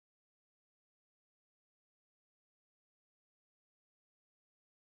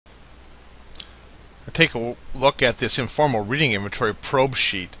Take a look at this informal reading inventory probe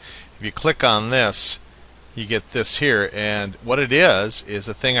sheet. If you click on this, you get this here, and what it is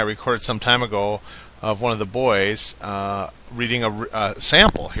a thing I recorded some time ago of one of the boys reading a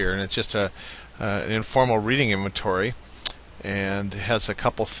sample here, and it's just an informal reading inventory, and it has a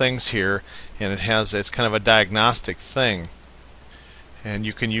couple things here, and it's kind of a diagnostic thing, and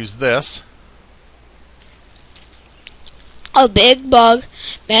you can use this. A big bug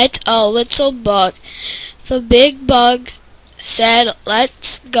met a little bug. The big bug said,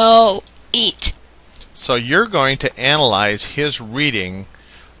 "Let's go eat." So you're going to analyze his reading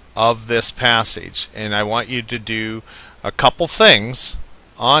of this passage, and I want you to do a couple things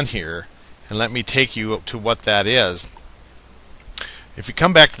on here, and let me take you to what that is. If you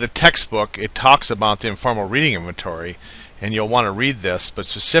come back to the textbook, it talks about the informal reading inventory, and you'll want to read this, but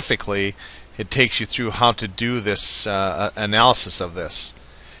specifically it takes you through how to do this analysis of this.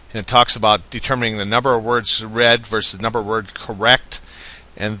 And it talks about determining the number of words read versus the number of words correct,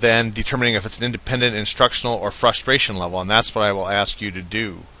 and then determining if it's an independent, instructional, or frustration level, and that's what I will ask you to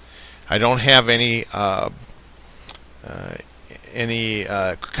do. I don't have any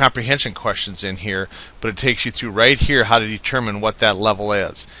comprehension questions in here, but it takes you through right here how to determine what that level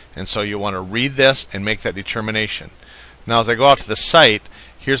is. And so you want to read this and make that determination. Now as I go out to the site,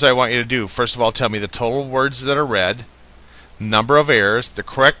 here's what I want you to do. First of all, tell me the total words that are read, number of errors, the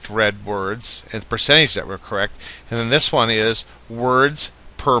correct read words, and the percentage that were correct. And then this one is words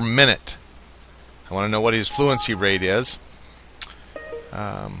per minute. I want to know what his fluency rate is.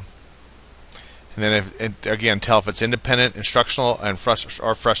 And then again, tell if it's independent, instructional, and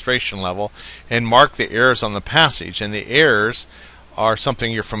or frustration level, and mark the errors on the passage. And the errors are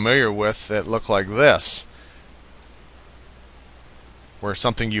something you're familiar with that look like this, where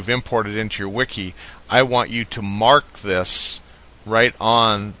something you've imported into your wiki. I want you to mark this right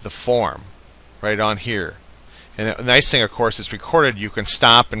on the form, right on here. And the nice thing, of course, it's recorded. You can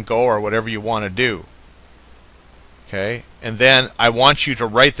stop and go or whatever you want to do. Okay, and then I want you to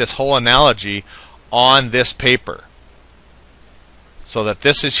write this whole analogy on this paper, so that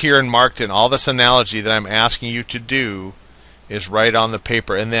this is here and marked, and all this analogy that I'm asking you to do is right on the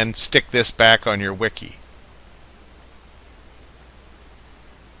paper, and then stick this back on your wiki.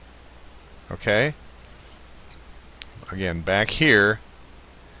 Okay, again, back here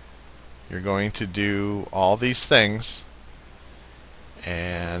you're going to do all these things,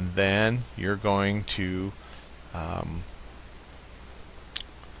 and then you're going to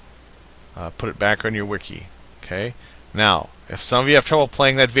put it back on your wiki. Okay. Now, if some of you have trouble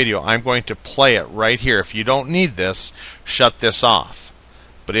playing that video, I'm going to play it right here. If you don't need this, shut this off.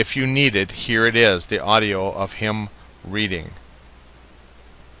 But if you need it, here it is, the audio of him reading.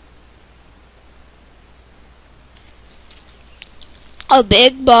 A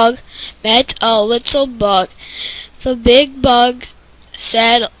big bug met a little bug. The big bug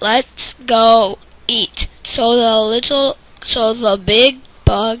said, "Let's go eat." So the big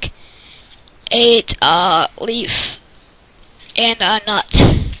bug ate a leaf and a nut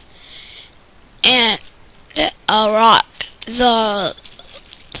and a rock. The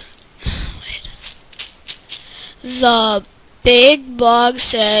big bug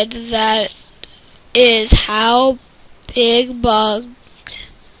said, "That is how big bugs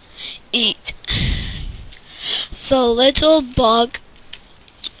eat." The little bug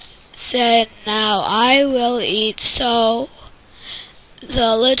said, "Now I will eat." So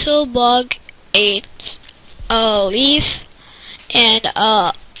the little bug ate a leaf and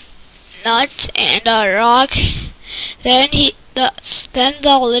a nut and a rock. Then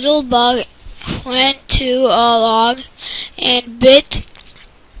the little bug went to a log and bit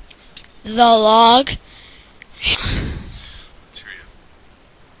the log.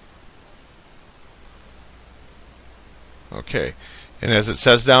 Okay, and as it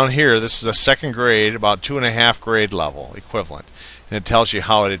says down here, this is a second grade, about 2.5 grade level equivalent, and it tells you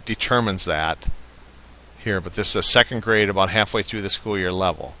how it determines that here. But this is a second grade, about halfway through the school year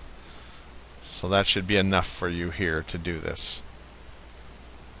level, so that should be enough for you here to do this.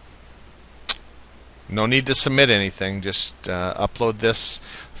 No need to submit anything, just upload this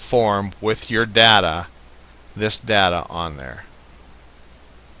form with your data, this data on there.